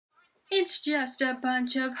It's just a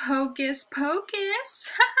bunch of hocus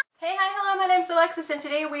pocus. Hey, hi, hello, my name's Alexis, and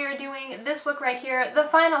today we are doing this look right here, the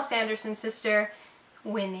final Sanderson sister,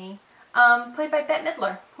 Winnie, played by Bette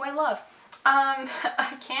Midler, who I love.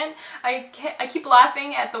 I keep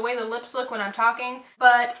laughing at the way the lips look when I'm talking,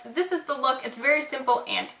 but this is the look. It's very simple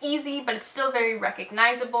and easy, but it's still very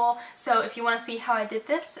recognizable, so if you want to see how I did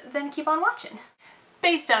this, then keep on watching.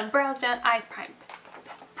 Based on brows down, eyes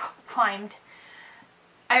primed.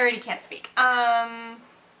 I already can't speak.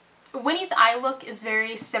 Winnie's eye look is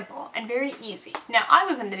very simple and very easy. Now, I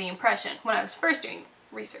was under the impression, when I was first doing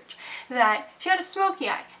research, that she had a smoky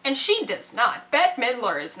eye, and she does not. Bette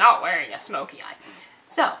Midler is not wearing a smoky eye.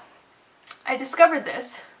 So, I discovered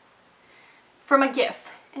this from a GIF,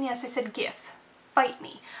 and yes, I said GIF. Fight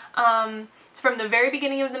me. It's from the very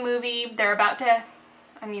beginning of the movie. They're about to,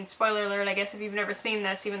 I mean, spoiler alert, I guess if you've never seen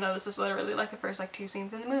this, even though this is literally like the first like 2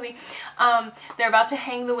 scenes in the movie, they're about to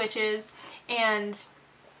hang the witches, and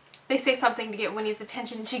they say something to get Winnie's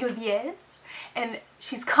attention, and she goes, yes, and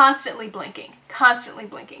she's constantly blinking, constantly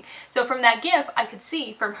blinking. So from that GIF, I could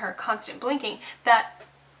see from her constant blinking that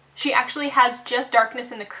she actually has just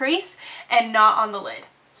darkness in the crease and not on the lid.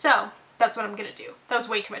 So that's what I'm gonna do. That was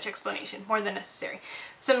way too much explanation, more than necessary.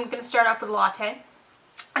 So I'm gonna start off with Latte.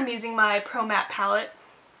 I'm using my Pro Matte palette,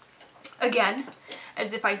 again,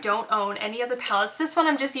 as if I don't own any other palettes. This one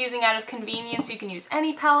I'm just using out of convenience. You can use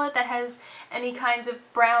any palette that has any kinds of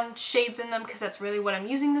brown shades in them, because that's really what I'm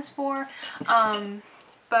using this for.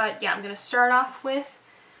 But yeah, I'm going to start off with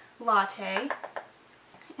Latte,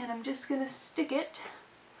 and I'm just going to stick it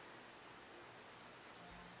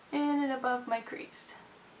in and above my crease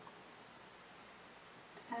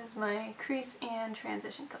as my crease and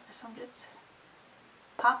transition color. So I'm just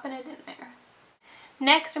popping it in there.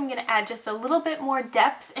 Next, I'm going to add just a little bit more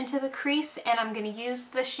depth into the crease, and I'm going to use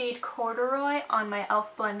the shade Corduroy on my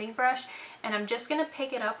e.l.f. blending brush, and I'm just going to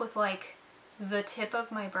pick it up with like the tip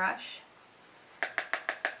of my brush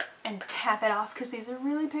and tap it off, because these are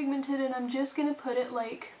really pigmented, and I'm just going to put it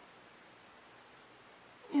like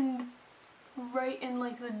right in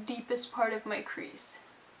like the deepest part of my crease.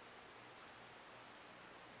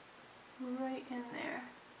 Right in there.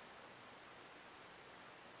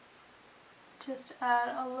 Just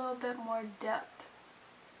add a little bit more depth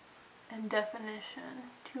and definition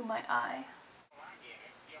to my eye.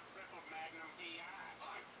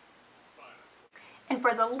 And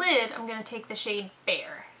for the lid, I'm going to take the shade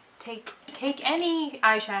Bare. Take any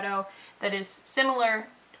eyeshadow that is similar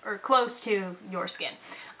or close to your skin.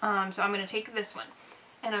 So I'm going to take this one,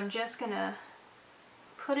 and I'm just going to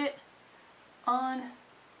put it on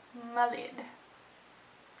my lid.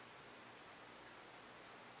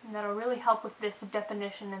 And that'll really help with this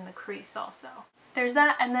definition in the crease also. There's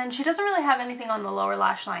that, and then she doesn't really have anything on the lower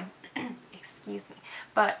lash line. Excuse me.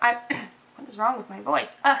 But what is wrong with my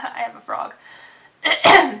voice? I have a frog.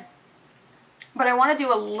 But I want to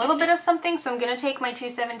do a little bit of something, so I'm going to take my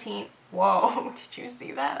 217. Whoa, did you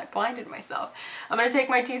see that? I blinded myself. I'm going to take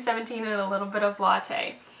my 217 and a little bit of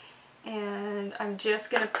Latte. And I'm just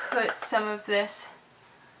going to put some of this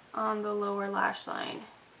on the lower lash line,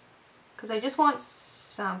 because I just want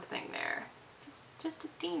something there. Just a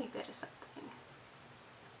teeny bit of something.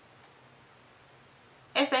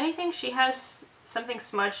 If anything, she has something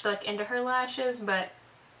smudged like into her lashes, but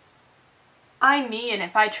I'm me, and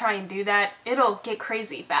if I try and do that, it'll get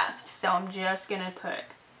crazy fast. So I'm just gonna put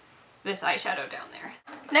this eyeshadow down there.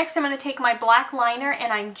 Next, I'm gonna take my black liner,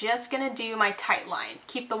 and I'm just gonna do my tight line.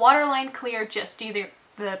 Keep the waterline clear, just do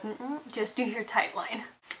just do your tight line.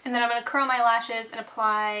 And then I'm gonna curl my lashes and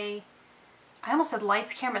apply, I almost said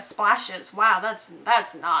lights, camera, splashes. Wow, that's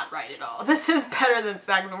not right at all. This is better than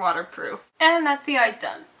Sags Waterproof. And that's the eyes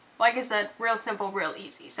done. Like I said, real simple, real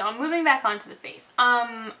easy. So I'm moving back onto the face.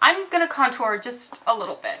 I'm gonna contour just a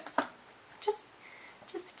little bit. Just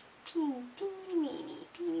a teeny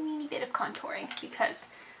weeny bit of contouring, because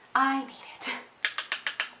I need it.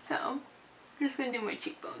 So I'm just gonna do my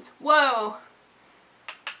cheekbones. Whoa!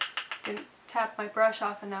 Didn't tap my brush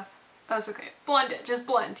off enough. That's okay. Blend it. Just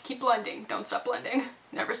blend. Keep blending. Don't stop blending.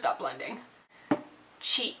 Never stop blending.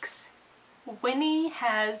 Cheeks. Winnie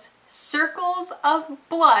has circles of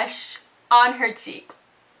blush on her cheeks.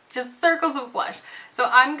 Just circles of blush. So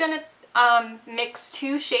I'm gonna mix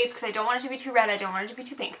 2 shades, because I don't want it to be too red, I don't want it to be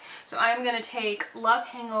too pink. So I'm gonna take Love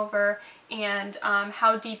Hangover and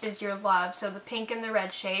How Deep Is Your Love, so the pink and the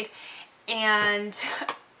red shade, and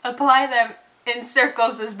apply them in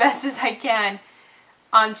circles as best as I can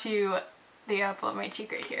onto the apple of my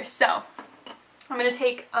cheek right here. So I'm gonna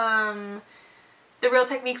take the Real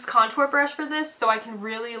Techniques contour brush for this, so I can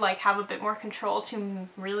really like have a bit more control to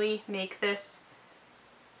really make this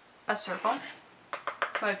a circle.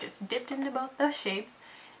 So I've just dipped into both those shapes,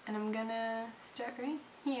 and I'm gonna start right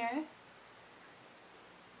here.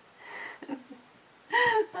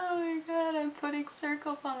 Oh my god, I'm putting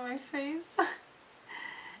circles on my face.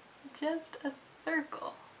 Just a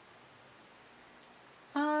circle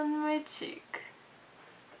on my cheek.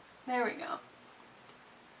 There we go.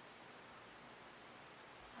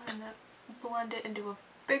 I'm gonna blend it into a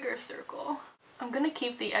bigger circle. I'm gonna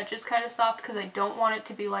keep the edges kind of soft because I don't want it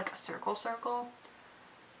to be like a circle,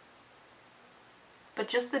 but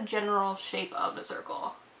just the general shape of a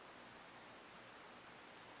circle.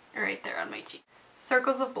 Right there on my cheek.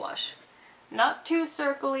 Circles of blush. Not too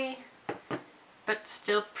circly, but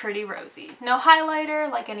still pretty rosy. No highlighter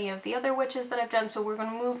like any of the other witches that I've done, so we're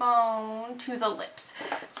gonna move on to the lips.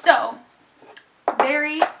 So,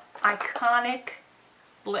 very iconic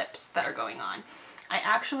lips that are going on. I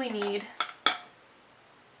actually need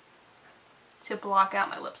to block out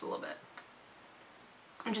my lips a little bit.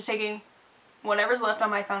 I'm just taking whatever's left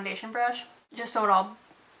on my foundation brush, just so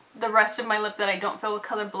the rest of my lip that I don't fill with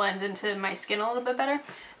color blends into my skin a little bit better.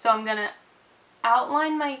 So I'm gonna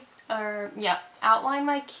outline my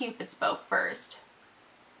Cupid's bow first.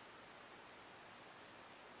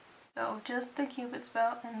 So just the Cupid's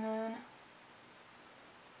bow, and then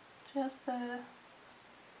just the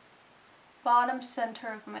bottom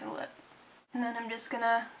center of my lip. And then I'm just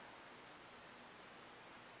gonna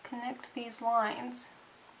connect these lines.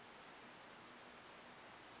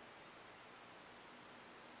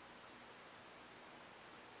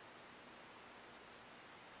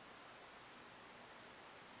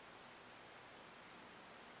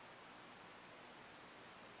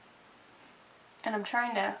 And I'm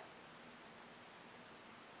trying to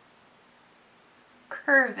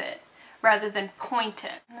curve it rather than point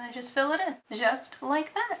it. And I just fill it in, just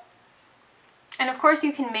like that. And of course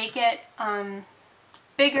you can make it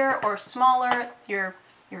bigger or smaller, your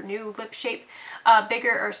new lip shape,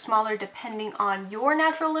 bigger or smaller depending on your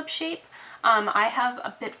natural lip shape. I have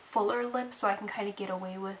a bit fuller lips, so I can kind of get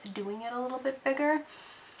away with doing it a little bit bigger.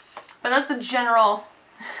 But that's a general...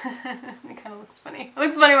 It kind of looks funny. It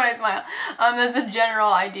looks funny when I smile. That's a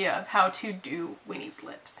general idea of how to do Winnie's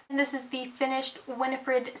lips. And this is the finished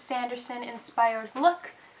Winifred Sanderson inspired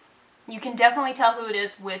look. You can definitely tell who it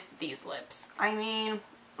is with these lips. I mean,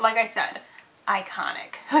 like I said,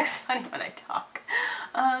 iconic. It looks funny when I talk.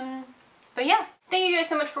 But yeah. Thank you guys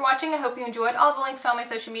so much for watching. I hope you enjoyed. All the links to all my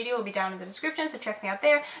social media will be down in the description, so check me out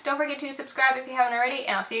there. Don't forget to subscribe if you haven't already,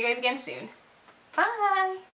 and I'll see you guys again soon. Bye!